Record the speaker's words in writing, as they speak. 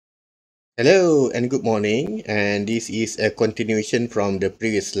Hello and good morning, and this is a continuation from the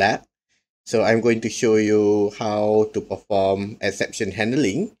previous lab. So I'm going to show you how to perform exception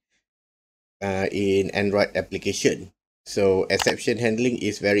handling in Android application. So exception handling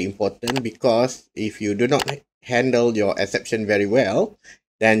is very important because if you do not handle your exception very well,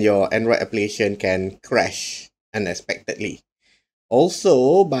 then your Android application can crash unexpectedly.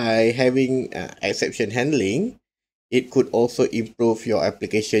 Also, by having exception handling, it could also improve your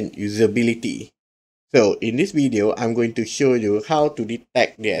application usability. So in this video, I'm going to show you how to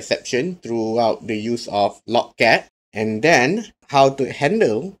detect the exception throughout the use of logcat and then how to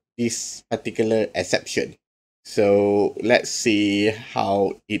handle this particular exception. So let's see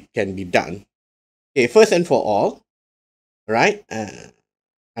how it can be done. Okay, first and for all, right,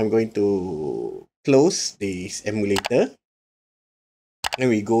 I'm going to close this emulator and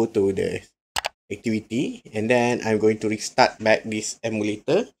we go to the activity and then I'm going to restart back this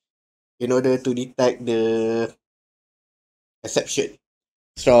emulator in order to detect the exception.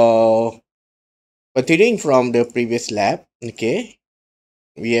 So continuing from the previous lab, okay,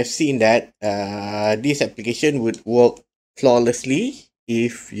 we have seen that this application would work flawlessly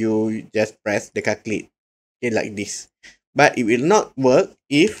if you just press the calculate, okay, like this. But it will not work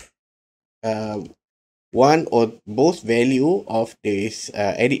if uh, one or both value of this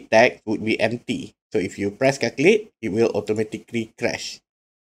edit tag would be empty. So if you press calculate, it will automatically crash,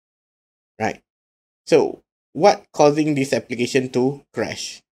 right? So what causing this application to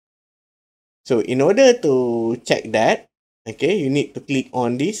crash? So in order to check that, okay, you need to click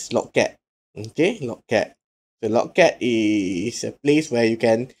on this logcat. Okay, logcat. So logcat is a place where you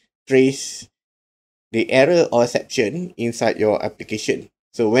can trace the error or exception inside your application.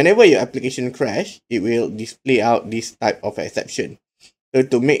 So whenever your application crash, it will display out this type of exception. So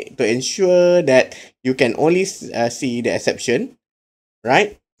to ensure that you can only see the exception,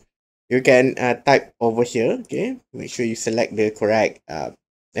 right? You can type over here. Okay, make sure you select the correct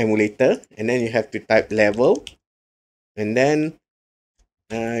emulator, and then you have to type level, and then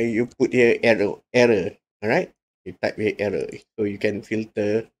you put here error. All right, you type here error, so you can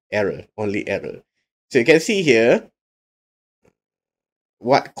filter error, only error. So you can see here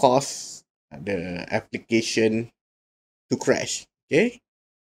what caused the application to crash. Okay,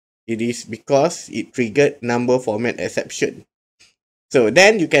 it is because it triggered number format exception. So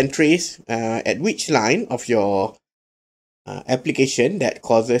then you can trace at which line of your application that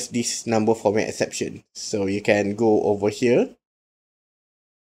causes this number format exception. So you can go over here.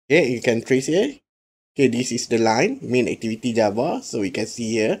 Okay, you can trace here. Okay, this is the line, main activity Java. So you can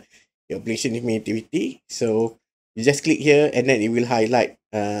see here, your application is main activity. So you just click here and then it will highlight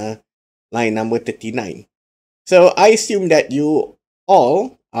line number 39. So I assume that you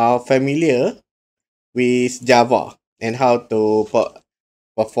all are familiar with Java and how to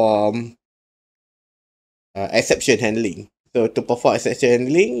perform exception handling. So to perform exception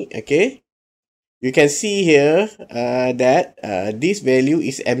handling, okay, you can see here that this value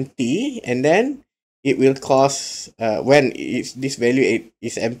is empty, and then it will cause when this value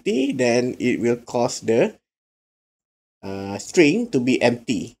is empty, then it will cause the string to be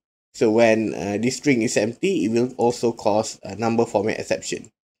empty. So when this string is empty, it will also cause a number format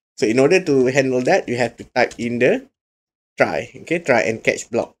exception. So in order to handle that, you have to type in the try, okay, try and catch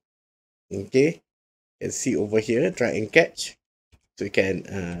block. Okay, you can see over here, try and catch. So you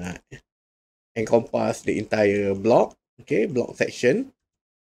can encompass the entire block, okay, block section,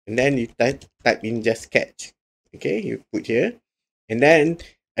 and then you type in just catch. Okay, you put here, and then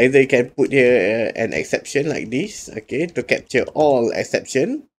either you can put here an exception like this, okay, to capture all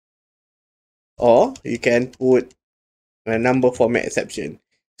exception, or you can put a number format exception.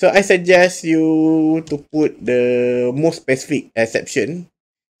 So I suggest you to put the most specific exception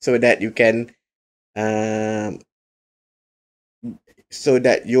so that you can um, so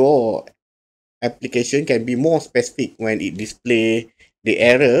that your application can be more specific when it display the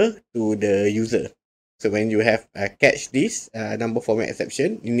error to the user. So when you have catch this number format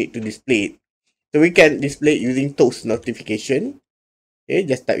exception, you need to display it. So we can display it using toast notification. Okay,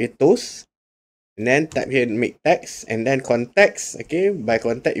 just type here toast and then type here make text and then context. Okay, by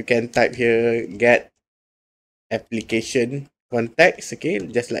context you can type here get application context. Okay,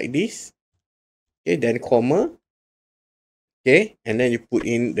 just like this. Okay, then comma. Okay, and then you put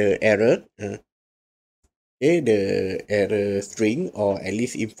in the error. Okay, the error string, or at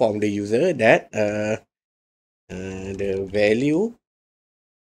least inform the user that the value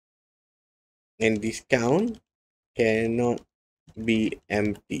and discount cannot be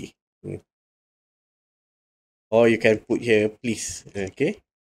empty. Or you can put here please, okay,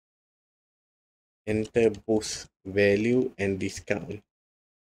 enter both value and discount.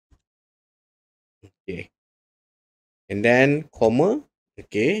 and then comma.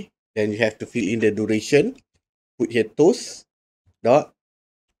 Okay, then you have to fill in the duration. Put here toast dot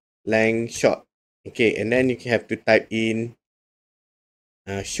length short. Okay, and then you have to type in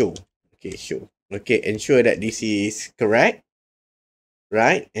show. Okay, show. Okay, ensure that this is correct,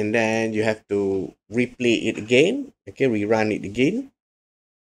 right? And then you have to replay it again. Okay, rerun it again.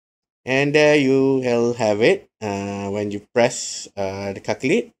 And there you will have it. When you press the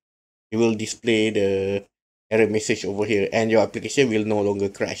calculate, it will display the error message over here, and your application will no longer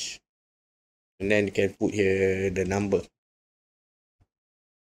crash. And then you can put here the number.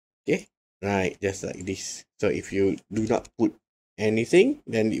 Okay, right, just like this. So if you do not put anything,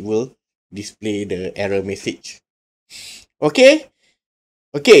 then it will display the error message. Okay,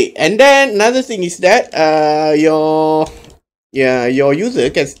 okay, and then another thing is that your user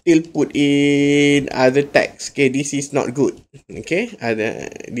can still put in other text. Okay, this is not good. Okay,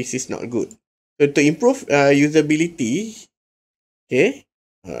 this is not good. So to improve usability, okay,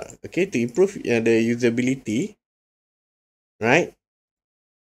 okay, to improve the usability, right?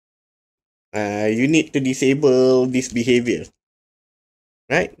 You need to disable this behavior,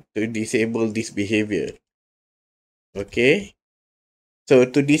 right? To disable this behavior. Okay. So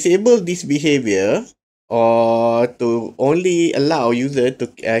to disable this behavior, or to only allow user to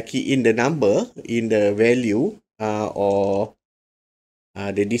key in the number in the value or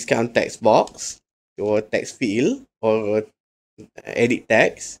the discount text box or text field or edit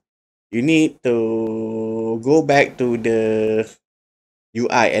text, you need to go back to the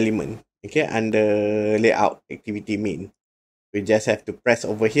UI element. Okay, under layout activity main. We just have to press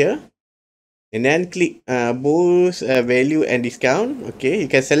over here and then click both value and discount. Okay, you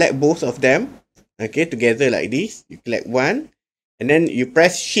can select both of them, okay, together like this. You select one and then you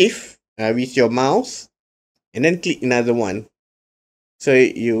press shift with your mouse and then click another one, so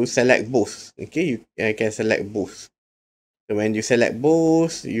you select both. Okay, you can select both. So when you select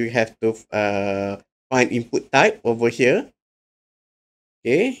both, you have to find input type over here.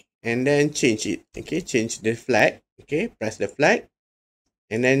 Okay, and then change it. Okay, change the flag. Okay, press the flag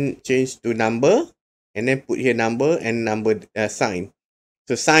and then change to number, and then put here number and number sign.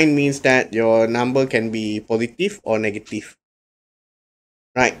 So sign means that your number can be positive or negative.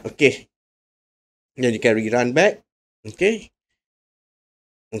 Right, okay. Then you can rerun back. Okay.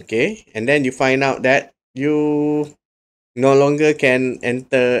 Okay. And then you find out that you no longer can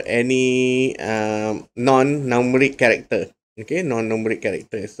enter any non-numeric character. Okay, non-numeric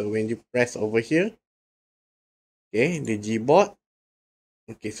character. So when you press over here, okay, the Gboard.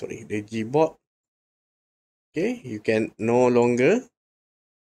 Okay, sorry, the Gboard. Okay, you can no longer.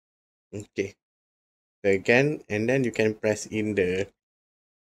 Okay. So again, and then you can press in the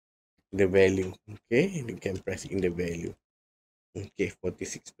value. Okay, you can press in the value. Okay,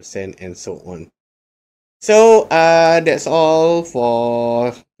 46% and so on. So that's all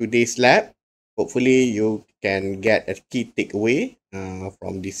for today's lab. Hopefully you can get a key takeaway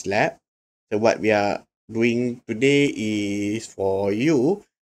from this lab. So what we are doing today is for you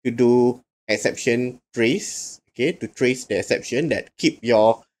to do exception trace. Okay, to trace the exception that keep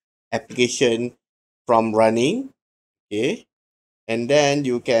your application from running. Okay, and then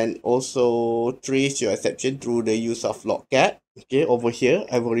you can also trace your exception through the use of logcat. Okay, over here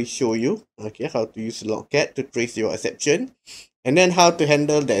I've already show you, okay, how to use logcat to trace your exception, and then how to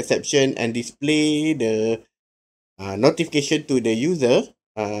handle the exception and display the notification to the user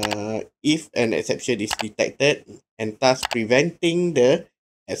if an exception is detected, and thus preventing the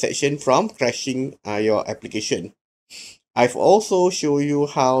exception from crashing your application. I've also shown you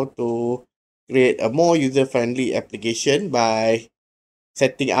how to create a more user-friendly application by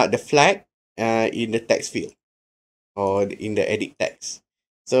setting out the flag in the text field or in the edit text.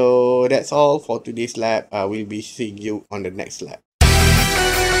 So that's all for today's lab. We'll be seeing you on the next lab.